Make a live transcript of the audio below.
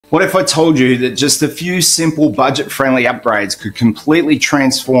What if I told you that just a few simple budget-friendly upgrades could completely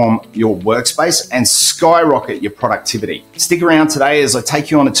transform your workspace and skyrocket your productivity? Stick around today as I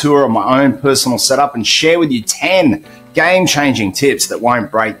take you on a tour of my own personal setup and share with you 10 game-changing tips that won't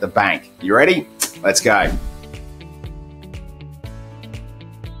break the bank. You ready? Let's go.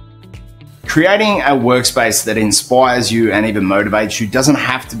 Creating a workspace that inspires you and even motivates you doesn't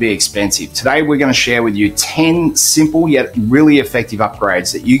have to be expensive. Today, we're going to share with you 10 simple yet really effective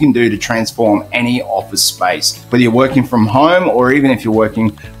upgrades that you can do to transform any office space. Whether you're working from home or even if you're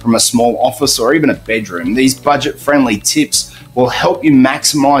working from a small office or even a bedroom, these budget-friendly tips will help you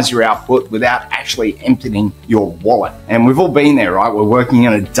maximize your output without actually emptying your wallet. And we've all been there, right? We're working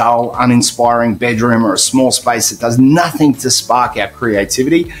in a dull, uninspiring bedroom or a small space that does nothing to spark our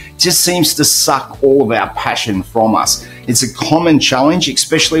creativity. It just seems to suck all of our passion from us. It's a common challenge,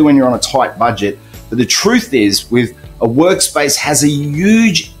 especially when you're on a tight budget. But the truth is, with a workspace has a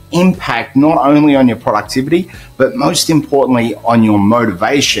huge impact not only on your productivity, but most importantly on your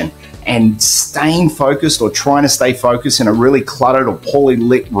motivation. And staying focused or trying to stay focused in a really cluttered or poorly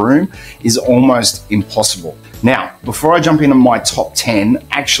lit room is almost impossible. Now, before I jump into my top 10,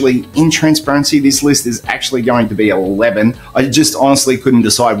 actually, in transparency, this list is actually going to be 11. I just honestly couldn't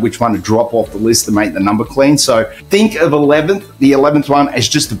decide which one to drop off the list to make the number clean. So think of the 11th one as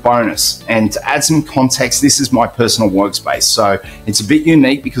just a bonus. And to add some context, this is my personal workspace. So it's a bit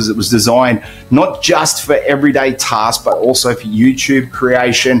unique because it was designed not just for everyday tasks, but also for YouTube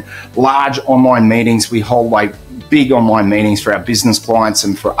creation, large online meetings. We hold like big online meetings for our business clients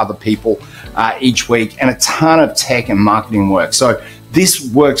and for other people each week, and a ton of tech and marketing work. So this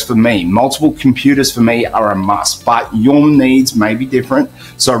works for me. Multiple computers for me are a must, but your needs may be different.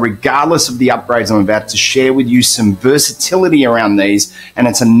 So regardless of the upgrades I'm about to share with you, some versatility around these, and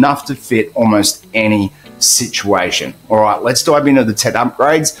it's enough to fit almost any situation. All right, let's dive into the 10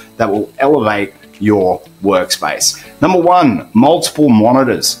 upgrades that will elevate your workspace. Number one, multiple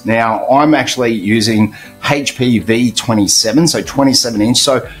monitors. Now, I'm actually using HP V27, so 27 inch,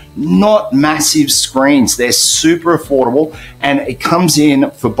 so not massive screens. They're super affordable, and it comes in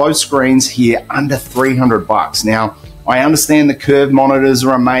for both screens here under 300 bucks. Now, I understand the curved monitors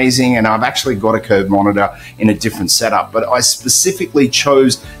are amazing, and I've actually got a curved monitor in a different setup, but I specifically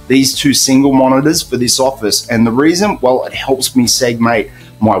chose these two single monitors for this office. And the reason, well, it helps me segment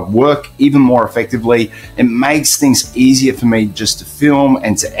my work even more effectively. It makes things easier for me just to film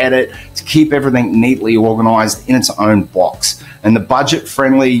and to edit, to keep everything neatly organized in its own box. And the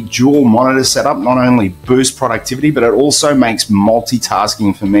budget-friendly dual monitor setup not only boosts productivity, but it also makes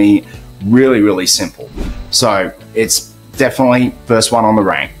multitasking for me really, really simple. So it's definitely first one on the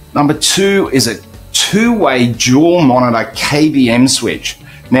rank. Number two is a two-way dual monitor KVM switch.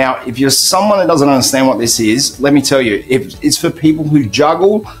 Now, if you're someone that doesn't understand what this is, let me tell you, it's for people who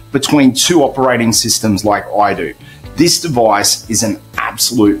juggle between two operating systems like I do. This device is an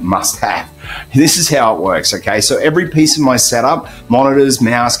absolute must-have. This is how it works, okay? So every piece of my setup, monitors,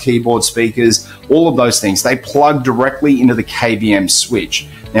 mouse, keyboard, speakers, all of those things, they plug directly into the KVM switch.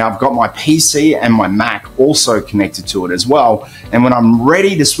 Now, I've got my PC and my Mac also connected to it as well. And when I'm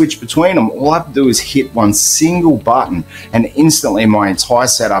ready to switch between them, all I have to do is hit one single button, and instantly my entire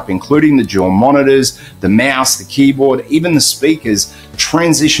setup, including the dual monitors, the mouse, the keyboard, even the speakers,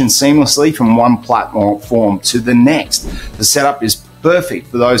 transition seamlessly from one platform to the next. The setup is perfect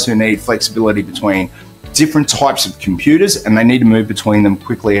for those who need flexibility between different types of computers and they need to move between them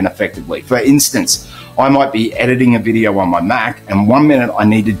quickly and effectively. For instance, I might be editing a video on my Mac, and 1 minute I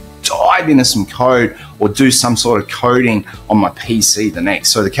need to dive into some code or do some sort of coding on my PC the next.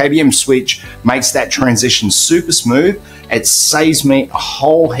 So the KVM switch makes that transition super smooth. It saves me a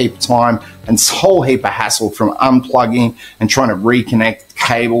whole heap of time and a whole heap of hassle from unplugging and trying to reconnect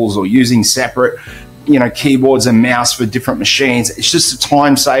cables or using separate keyboards and mouse for different machines. It's just a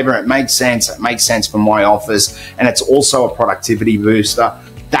time saver. It makes sense. It makes sense for my office, and it's also a productivity booster.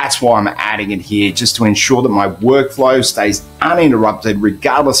 That's why I'm adding it here, just to ensure that my workflow stays uninterrupted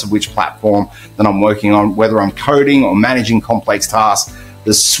regardless of which platform that I'm working on, whether I'm coding or managing complex tasks.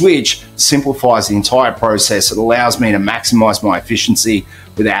 The switch simplifies the entire process. It allows me to maximize my efficiency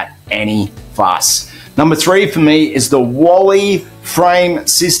without any fuss. Number three for me is the Wally frame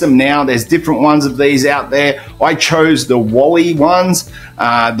system. Now, there's different ones of these out there. I chose the Wally ones.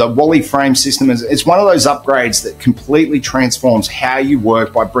 The Wally frame system it's one of those upgrades that completely transforms how you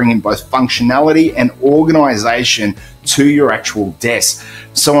work by bringing both functionality and organization to your actual desk.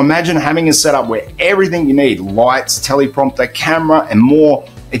 So imagine having a setup where everything you need, lights, teleprompter, camera, and more,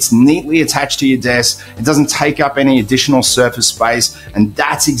 It's neatly attached to your desk. It doesn't take up any additional surface space. And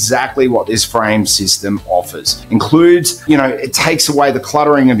that's exactly what this frame system offers. Includes, it takes away the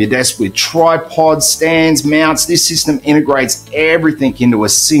cluttering of your desk with tripods, stands, mounts. This system integrates everything into a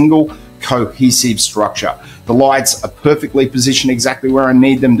single cohesive structure. The lights are perfectly positioned exactly where I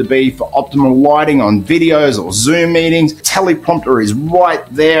need them to be for optimal lighting on videos or Zoom meetings. Teleprompter is right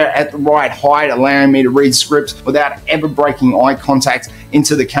there at the right height, allowing me to read scripts without ever breaking eye contact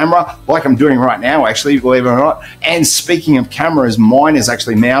into the camera, like I'm doing right now, actually, believe it or not. And speaking of cameras, mine is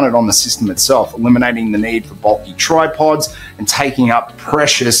actually mounted on the system itself, eliminating the need for bulky tripods and taking up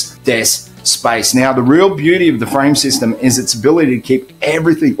precious desk space. Now, the real beauty of the frame system is its ability to keep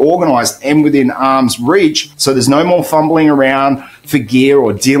everything organized and within arm's reach, so there's no more fumbling around for gear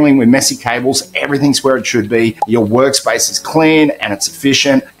or dealing with messy cables. Everything's where it should be. Your workspace is clean and it's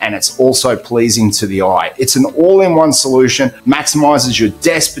efficient, and it's also pleasing to the eye. It's an all-in-one solution, maximizes your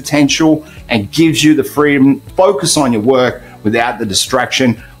desk potential and gives you the freedom to focus on your work without the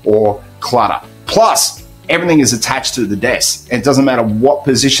distraction or clutter. Plus, everything is attached to the desk. It doesn't matter what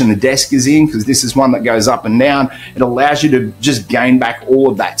position the desk is in, because this is one that goes up and down. It allows you to just gain back all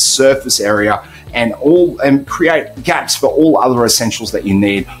of that surface area and create gaps for all other essentials that you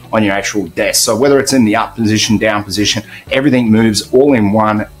need on your actual desk. So whether it's in the up position, down position, everything moves all in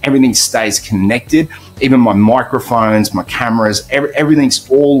one, everything stays connected. Even my microphones, my cameras, everything's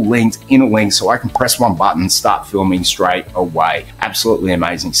all linked, interlinked, so I can press one button and start filming straight away. Absolutely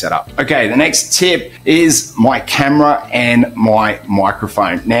amazing setup. Okay, the next tip is my camera and my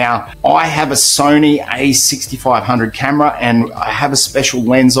microphone. Now, I have a Sony a6500 camera and I have a special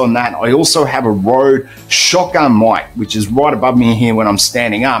lens on that. I also have a Rode shotgun mic, which is right above me here when I'm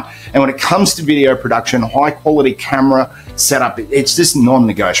standing up. And when it comes to video production, high quality camera setup, it's just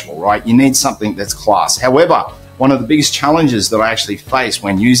non-negotiable, right? You need something that's class. However, one of the biggest challenges that I actually faced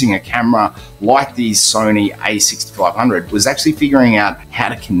when using a camera like the Sony a6500 was actually figuring out how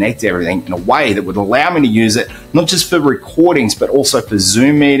to connect everything in a way that would allow me to use it not just for recordings, but also for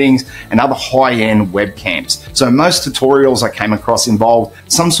Zoom meetings and other high-end webcams. So most tutorials I came across involved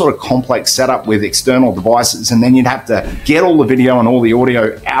some sort of complex setup with external devices, and then you'd have to get all the video and all the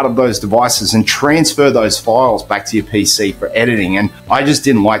audio out of those devices and transfer those files back to your PC for editing. And I just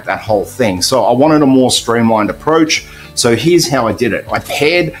didn't like that whole thing. So I wanted a more streamlined approach. So here's how I did it. I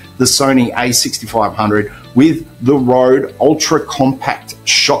paired the Sony a6500 with the Rode ultra compact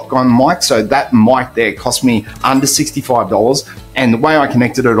shotgun mic. So that mic there cost me under $65. And the way I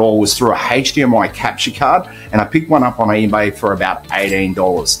connected it all was through a HDMI capture card, and I picked one up on eBay for about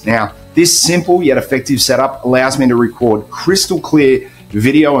 $18. Now, this simple yet effective setup allows me to record crystal clear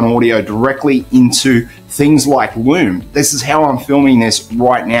video and audio directly into things like Loom. This is how I'm filming this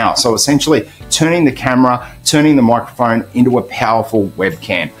right now. So essentially turning the camera, turning the microphone into a powerful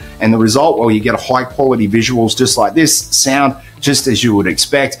webcam. And the result, well, you get high quality visuals just like this, sound just as you would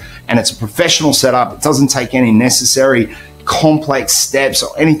expect. And it's a professional setup. It doesn't take any necessary complex steps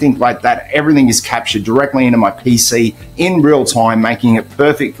or anything like that. Everything is captured directly into my PC in real time, making it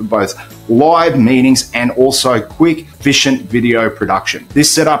perfect for both live meetings and also quick, efficient video production.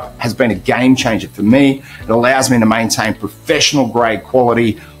 This setup has been a game changer for me. It allows me to maintain professional grade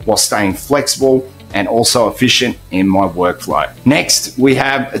quality while staying flexible and also efficient in my workflow. Next, we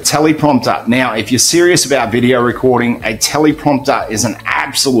have a teleprompter. Now, if you're serious about video recording, a teleprompter is an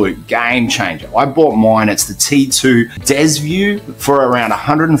absolute game changer. I bought mine, it's the T2 DesView for around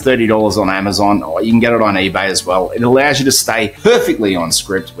 $130 on Amazon, or you can get it on eBay as well. It allows you to stay perfectly on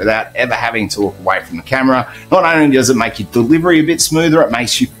script without ever having to look away from the camera. Not only does it make your delivery a bit smoother, it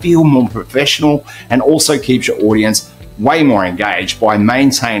makes you feel more professional and also keeps your audience way more engaged by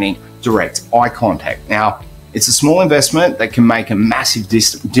maintaining direct eye contact. Now, it's a small investment that can make a massive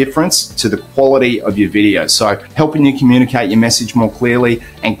difference to the quality of your video. So helping you communicate your message more clearly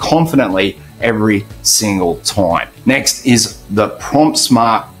and confidently every single time. Next is the Prompt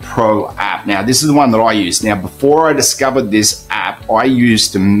Smart Pro app. Now, this is the one that I use. Now, before I discovered this app, I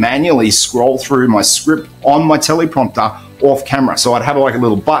used to manually scroll through my script on my teleprompter off camera. So I'd have like a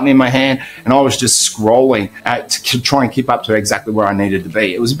little button in my hand and I was just scrolling to try and keep up to exactly where I needed to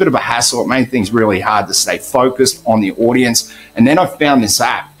be. It was a bit of a hassle. It made things really hard to stay focused on the audience. And then I found this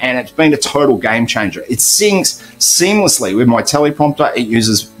app and it's been a total game changer. It syncs seamlessly with my teleprompter. It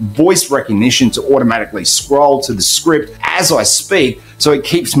uses voice recognition to automatically scroll to the script as I speak. So it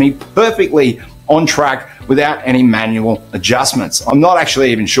keeps me perfectly on track without any manual adjustments. I'm not actually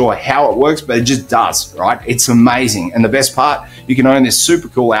even sure how it works, but it just does, right? It's amazing. And the best part, you can own this super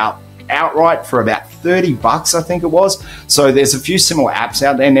cool outright for about $30, I think it was. So there's a few similar apps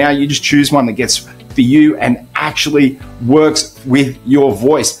out there now. You just choose one that gets for you and actually works with your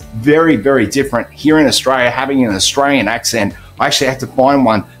voice. Very, very different. Here in Australia, having an Australian accent, I actually had to find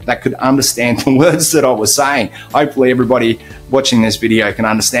one that could understand the words that I was saying. Hopefully everybody watching this video can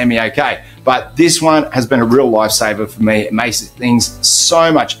understand me okay. But this one has been a real lifesaver for me. It makes things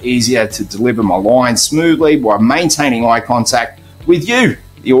so much easier to deliver my lines smoothly while maintaining eye contact with you,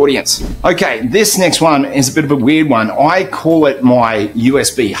 the audience. Okay, this next one is a bit of a weird one. I call it my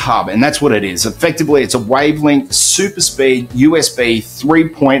USB hub, and that's what it is. Effectively, it's a wavelength super speed USB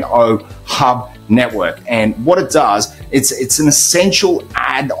 3.0 hub network. And what it does, it's an essential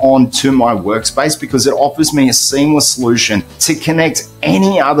add-on to my Workspace because it offers me a seamless solution to connect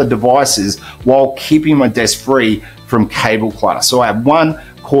any other devices while keeping my desk free from cable clutter. So I have one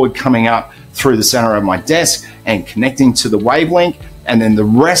cord coming up through the center of my desk and connecting to the wavelength, and then the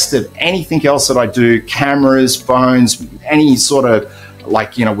rest of anything else that I do, cameras, phones, any sort of,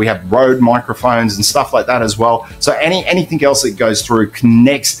 like, you know, we have Rode microphones and stuff like that as well. So anything else that goes through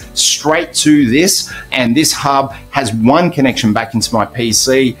connects straight to this, and this hub has one connection back into my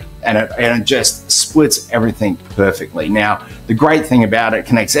PC, and it just splits everything perfectly. Now, the great thing about it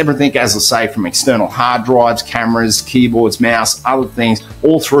connects everything, as I say, from external hard drives, cameras, keyboards, mouse, other things,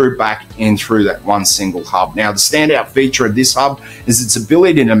 all through back in through that one single hub. Now, the standout feature of this hub is its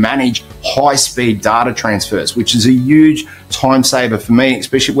ability to manage high-speed data transfers, which is a huge time saver for me,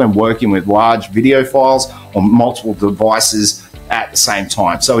 especially when working with large video files on multiple devices at the same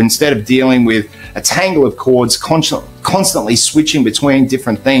time. So instead of dealing with a tangle of cords, constantly switching between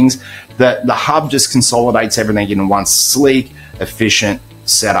different things, the hub just consolidates everything in one sleek, efficient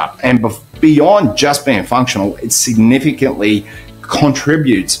setup. And beyond just being functional, it significantly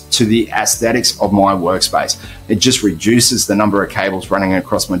contributes to the aesthetics of my workspace. It just reduces the number of cables running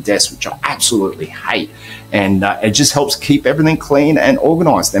across my desk, which I absolutely hate. And it just helps keep everything clean and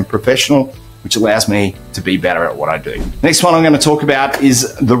organized and professional, which allows me to be better at what I do. Next one I'm going to talk about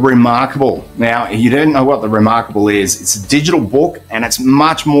is the Remarkable. Now, if you don't know what the Remarkable is, it's a digital book, and it's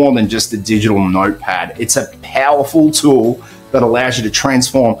much more than just a digital notepad. It's a powerful tool that allows you to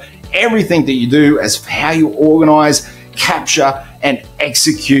transform everything that you do as how you organize, capture, and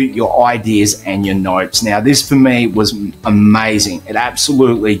execute your ideas and your notes. Now, this for me was amazing. It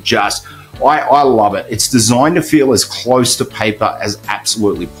absolutely just, I love it. It's designed to feel as close to paper as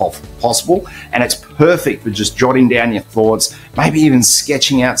absolutely possible, and it's perfect for just jotting down your thoughts, maybe even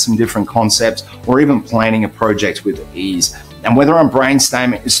sketching out some different concepts, or even planning a project with ease. And whether I'm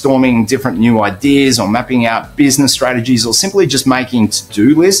brainstorming different new ideas, or mapping out business strategies, or simply just making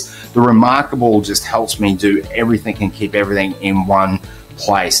to-do lists, the Remarkable just helps me do everything and keep everything in one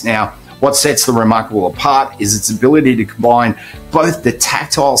place. Now, what sets the Remarkable apart is its ability to combine both the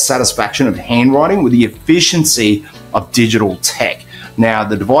tactile satisfaction of handwriting with the efficiency of digital tech. Now,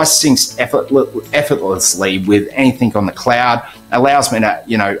 the device syncs effortlessly with anything on the cloud, allows me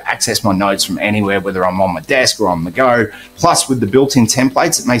to, access my notes from anywhere, whether I'm on my desk or on the go. Plus, with the built-in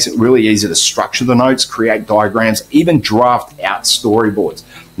templates, it makes it really easy to structure the notes, create diagrams, even draft out storyboards.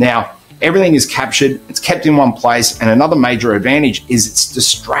 Now, everything is captured, it's kept in one place, and another major advantage is it's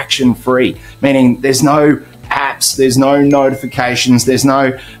distraction-free, meaning there's no apps, there's no notifications, there's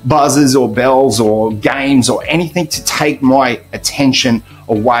no buzzers or bells or games or anything to take my attention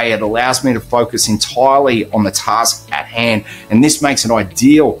away. It allows me to focus entirely on the task at hand, and this makes an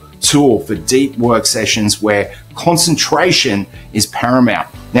ideal tool for deep work sessions where concentration is paramount.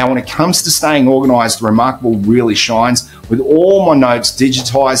 Now, when it comes to staying organized, the Remarkable really shines. With all my notes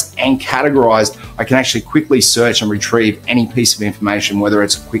digitized and categorized, I can actually quickly search and retrieve any piece of information, whether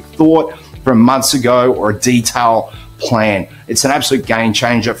it's a quick thought from months ago or a detailed plan. It's an absolute game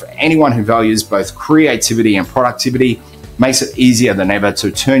changer for anyone who values both creativity and productivity. Makes it easier than ever to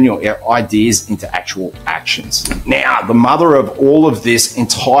turn your ideas into actual actions. Now, the mother of all of this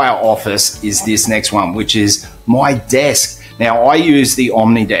entire office is this next one, which is my desk. Now, I use the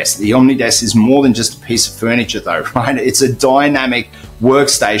OmniDesk. The OmniDesk is more than just a piece of furniture though, right? It's a dynamic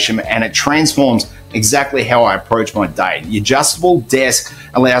workstation, and it transforms exactly how I approach my day. The adjustable desk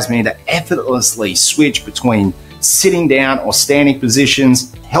allows me to effortlessly switch between sitting down or standing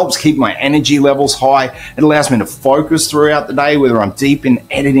positions, helps keep my energy levels high. It allows me to focus throughout the day, whether I'm deep in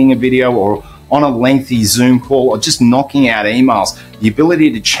editing a video or on a lengthy Zoom call or just knocking out emails. The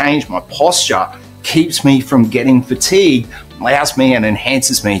ability to change my posture keeps me from getting fatigued allows me and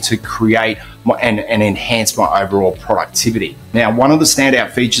enhances me to create and enhance my overall productivity. Now, one of the standout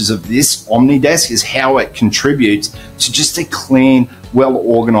features of this OmniDesk is how it contributes to just a clean,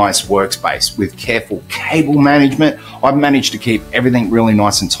 well-organized workspace with careful cable management. I've managed to keep everything really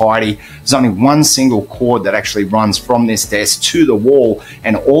nice and tidy. There's only one single cord that actually runs from this desk to the wall,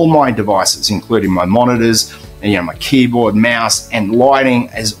 and all my devices, including my monitors, and, my keyboard, mouse, and lighting,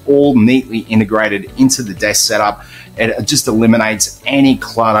 is all neatly integrated into the desk setup. It just eliminates any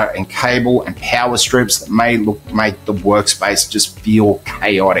clutter and cable and power strips that make the workspace just feel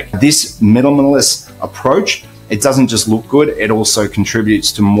chaotic. This minimalist approach, it doesn't just look good, it also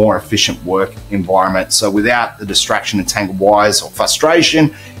contributes to more efficient work environment. So without the distraction of tangled wires or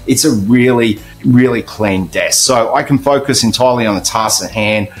frustration, it's a really, really clean desk. So I can focus entirely on the tasks at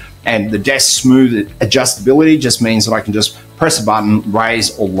hand, and the desk smooth adjustability just means that I can just press a button,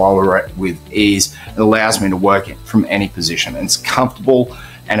 raise or lower it with ease. It allows me to work from any position, and it's comfortable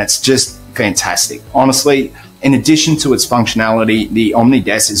and it's just fantastic. Honestly, in addition to its functionality, the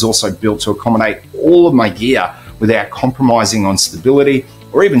OmniDesk is also built to accommodate all of my gear without compromising on stability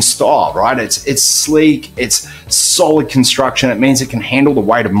or even style, right? It's sleek, it's solid construction. It means it can handle the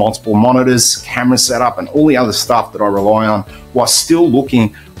weight of multiple monitors, camera setup, and all the other stuff that I rely on while still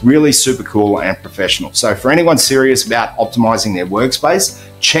looking really super cool and professional. So for anyone serious about optimizing their workspace,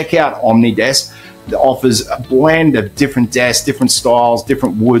 check out OmniDesk. It offers a blend of different desks, different styles,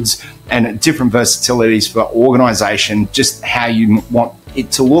 different woods, and different versatilities for organization, just how you want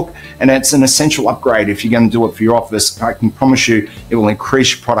it to look. And it's an essential upgrade if you're going to do it for your office. I can promise you it will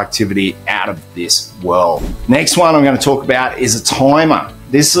increase your productivity out of this world. Next one I'm going to talk about is a timer.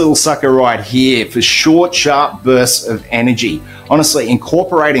 This little sucker right here for short, sharp bursts of energy. Honestly,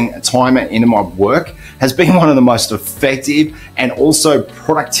 incorporating a timer into my work has been one of the most effective and also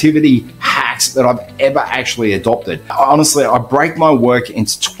productivity hacks that I've ever actually adopted. Honestly, I break my work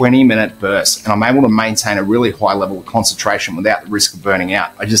into 20-minute bursts, and I'm able to maintain a really high level of concentration without the risk of burning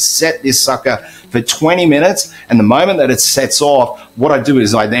out. I just set this sucker for 20 minutes, and the moment that it sets off, what I do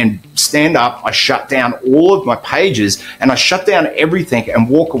is I then stand up, I shut down all of my pages, and I shut down everything and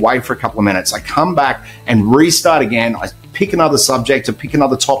walk away for a couple of minutes. I come back and restart again. I pick another subject or pick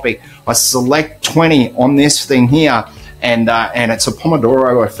another topic. I select 20 on this thing here, and it's a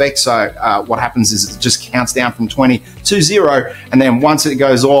Pomodoro effect. So what happens is it just counts down from 20 to 0, and then once it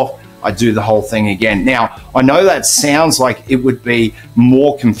goes off, I do the whole thing again. Now, I know that sounds like it would be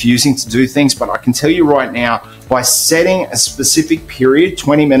more confusing to do things, but I can tell you right now, by setting a specific period,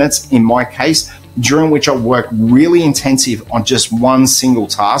 20 minutes in my case, during which I work really intensive on just one single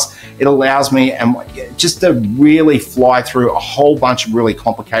task, it allows me just to really fly through a whole bunch of really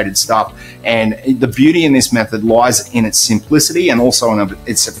complicated stuff. And the beauty in this method lies in its simplicity and also in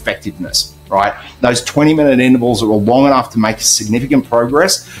its effectiveness, right? Those 20-minute intervals are long enough to make significant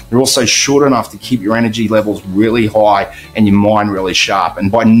progress. They're also short enough to keep your energy levels really high and your mind really sharp.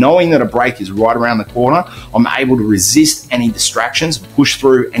 And by knowing that a break is right around the corner, I'm able to resist any distractions, push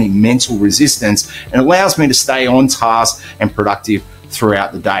through any mental resistance, and it allows me to stay on task and productive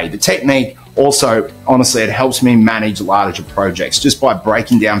throughout the day. The technique also, honestly, it helps me manage larger projects. Just by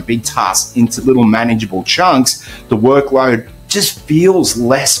breaking down big tasks into little manageable chunks, the workload just feels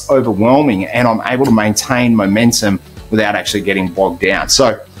less overwhelming, and I'm able to maintain momentum without actually getting bogged down.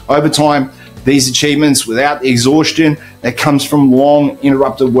 So over time, these achievements without the exhaustion that comes from long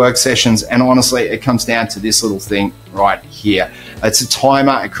interrupted work sessions, and honestly, it comes down to this little thing right here. It's a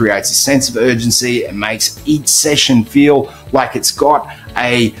timer. It creates a sense of urgency. It makes each session feel like it's got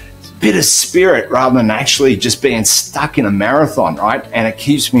a bit of spirit rather than actually just being stuck in a marathon, right? And it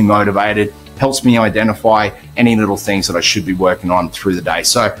keeps me motivated, helps me identify any little things that I should be working on through the day.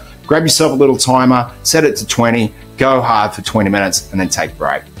 So grab yourself a little timer, set it to 20, go hard for 20 minutes, and then take a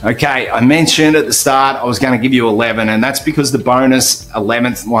break. Okay, I mentioned at the start I was going to give you 11, and that's because the bonus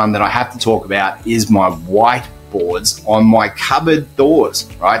 11th one that I have to talk about is my whiteboards on my cupboard doors,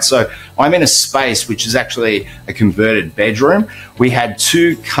 right? So I'm in a space which is actually a converted bedroom. We had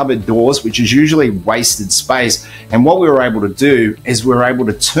 2 cupboard doors, which is usually wasted space. And what we were able to do is we were able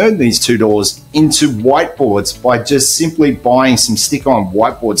to turn these 2 doors into whiteboards by just simply buying some stick-on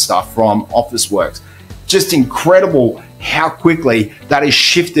whiteboard stuff from Officeworks. Just incredible how quickly that has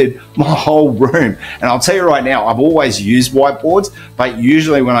shifted my whole room. And I'll tell you right now, I've always used whiteboards, but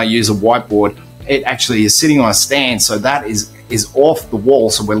usually when I use a whiteboard, it actually is sitting on a stand, so that is off the wall.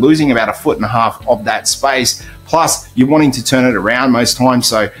 So we're losing about 1.5 feet of that space. Plus, you're wanting to turn it around most times,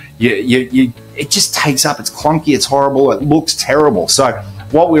 so it just takes up. It's clunky, it's horrible, it looks terrible. So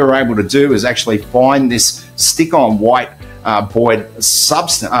what we were able to do is actually find this stick-on whiteboard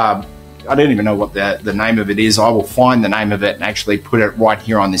I don't even know what the name of it is. I will find the name of it and actually put it right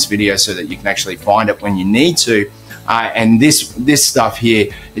here on this video so that you can actually find it when you need to. And this stuff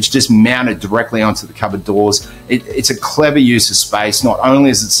here, it's just mounted directly onto the cupboard doors. It's a clever use of space. Not only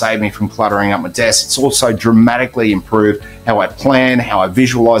has it saved me from cluttering up my desk, it's also dramatically improved how I plan, how I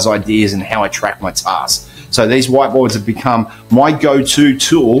visualize ideas, and how I track my tasks. So these whiteboards have become my go-to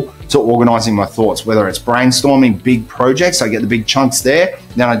tool to organizing my thoughts, whether it's brainstorming big projects. I get the big chunks there,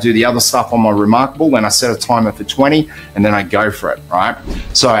 then I do the other stuff on my Remarkable, then I set a timer for 20, and then I go for it, right?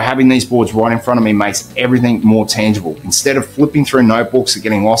 So having these boards right in front of me makes everything more tangible. Instead of flipping through notebooks or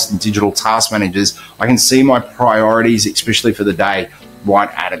getting lost in digital task managers, I can see my priorities, especially for the day, right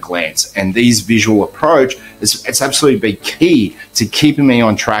at a glance. And this visual approach, it's absolutely been key to keeping me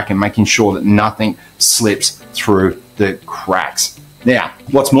on track and making sure that nothing slips through the cracks. Now,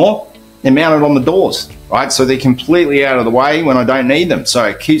 what's more, they're mounted on the doors, right? So they're completely out of the way when I don't need them. So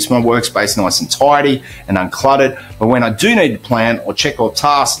it keeps my workspace nice and tidy and uncluttered. But when I do need to plan or check off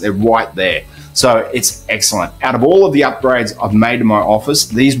tasks, they're right there. So it's excellent. Out of all of the upgrades I've made to my office,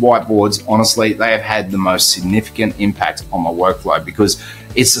 these whiteboards, honestly, they have had the most significant impact on my workflow because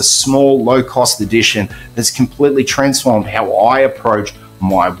it's a small, low-cost addition that's completely transformed how I approach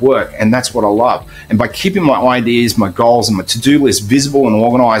my work, and that's what I love. And by keeping my ideas, my goals, and my to-do list visible and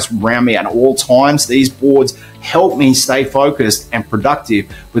organized around me at all times, these boards help me stay focused and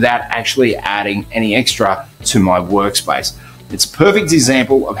productive without actually adding any extra to my workspace. It's a perfect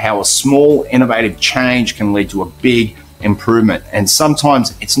example of how a small, innovative change can lead to a big improvement. And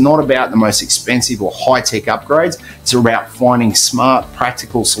sometimes it's not about the most expensive or high-tech upgrades. It's about finding smart,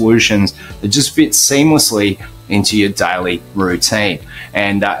 practical solutions that just fit seamlessly into your daily routine.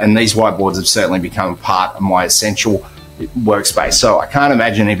 And these whiteboards have certainly become a part of my essential workspace. So I can't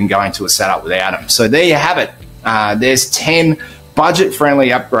imagine even going to a setup without them. So there you have it. There's 10 budget-friendly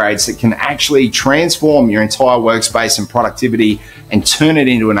upgrades that can actually transform your entire workspace and productivity and turn it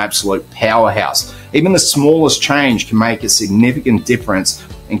into an absolute powerhouse. Even the smallest change can make a significant difference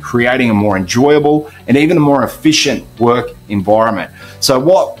in creating a more enjoyable and even a more efficient work environment. So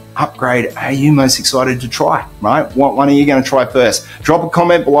what upgrade are you most excited to try, right? What one are you going to try first? Drop a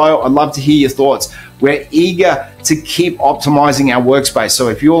comment below. I'd love to hear your thoughts. We're eager to keep optimizing our workspace. So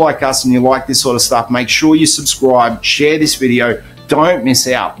if you're like us and you like this sort of stuff, make sure you subscribe, share this video. Don't miss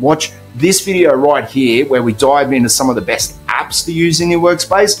out. Watch this video right here where we dive into some of the best apps to use in your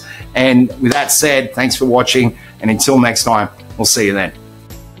workspace. And with that said, thanks for watching. And until next time, we'll see you then.